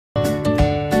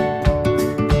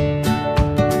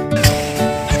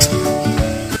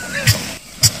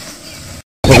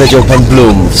powiedział pan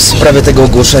Bloom w sprawie tego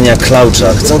ogłoszenia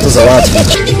Cloucha. Chcą to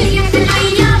załatwić.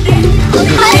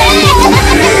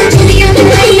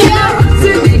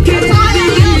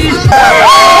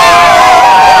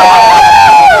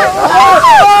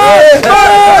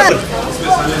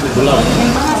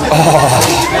 Oh.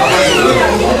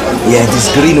 Yeah,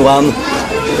 this green one,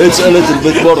 it's a little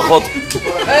bit more hot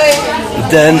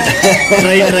than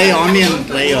try onion.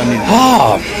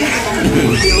 Ah.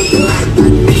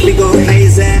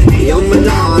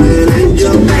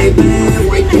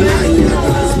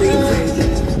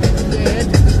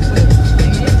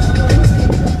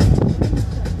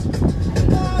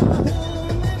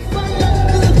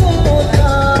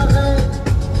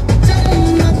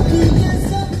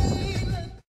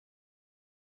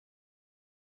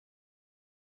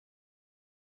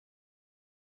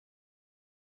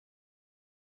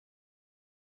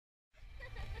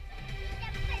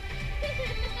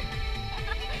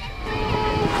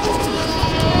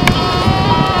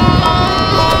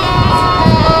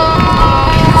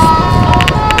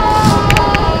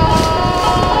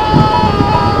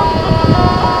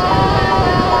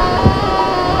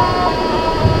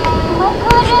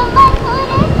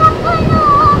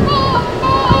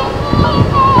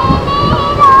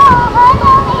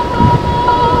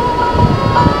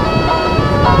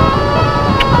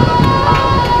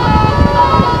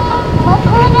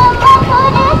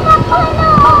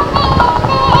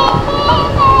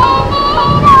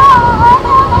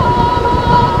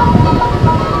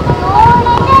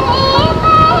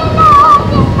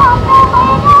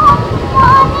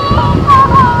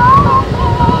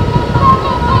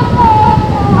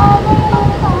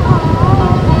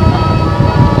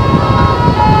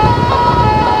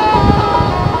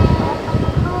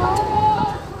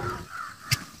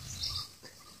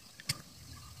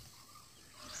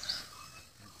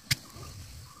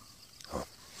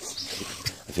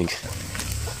 I think.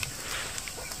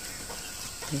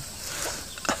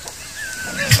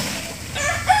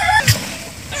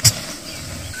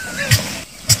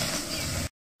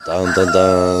 Dun dun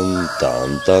dun dun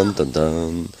dun dun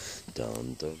dun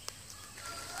dun dun.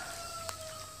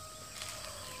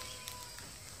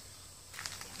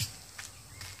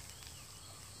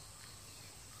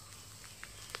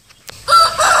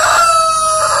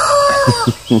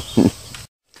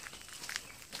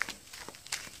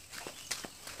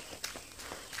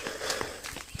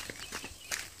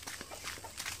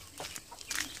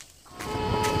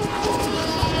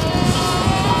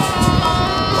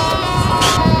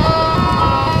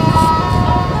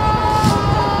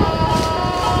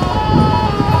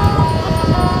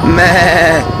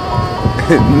 Meh.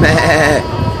 Meh.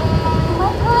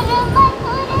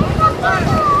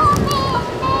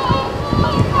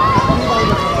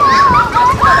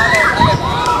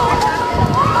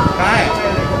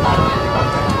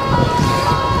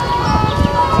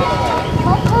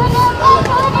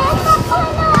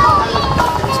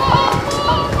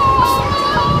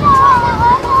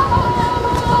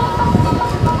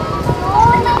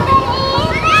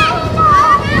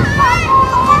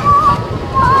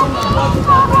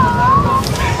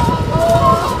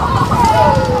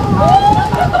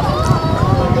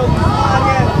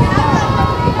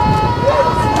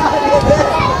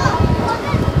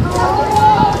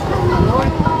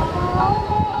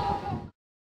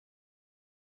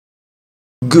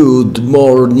 Good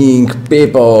morning,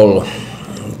 people.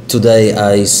 Today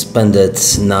I spent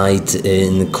night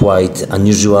in quite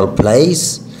unusual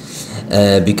place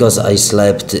because I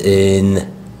slept in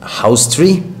house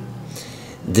tree.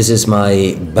 This is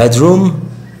my bedroom.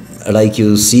 Like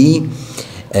you see,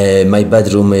 my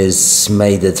bedroom is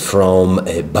made from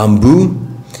bamboo.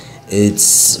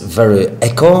 It's very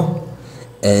eco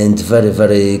and very,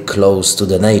 very close to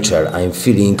the nature. I'm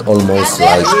feeling almost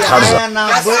like Tarzan.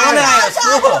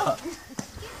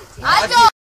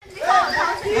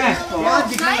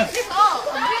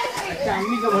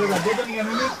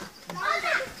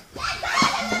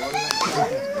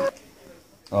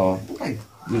 Oh,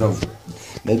 you know,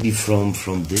 maybe from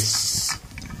this.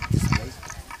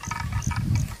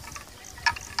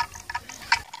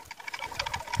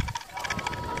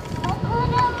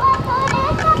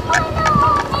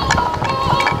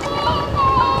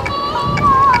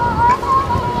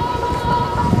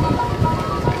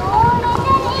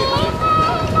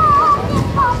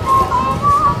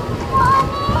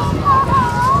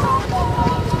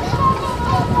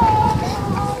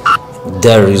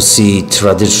 There you see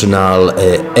traditional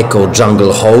eco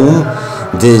jungle home.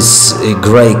 This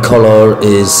gray color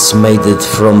is made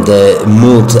from the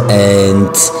mud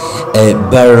and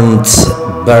burnt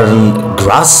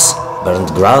grass.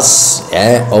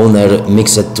 Yeah, owner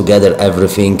mixed together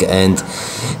everything and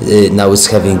now it's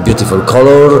having beautiful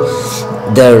color.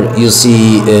 There you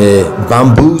see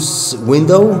bamboo's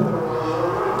window.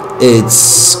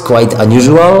 It's quite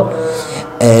unusual,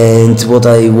 and what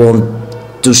I want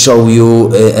to show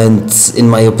you, and in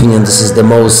my opinion this is the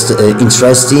most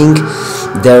interesting,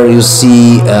 there you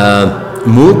see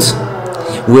mood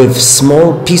with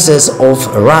small pieces of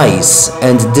rice,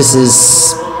 and this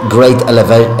is great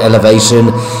elevation.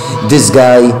 This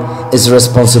guy is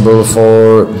responsible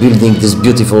for building this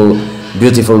beautiful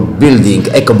building,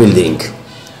 eco building.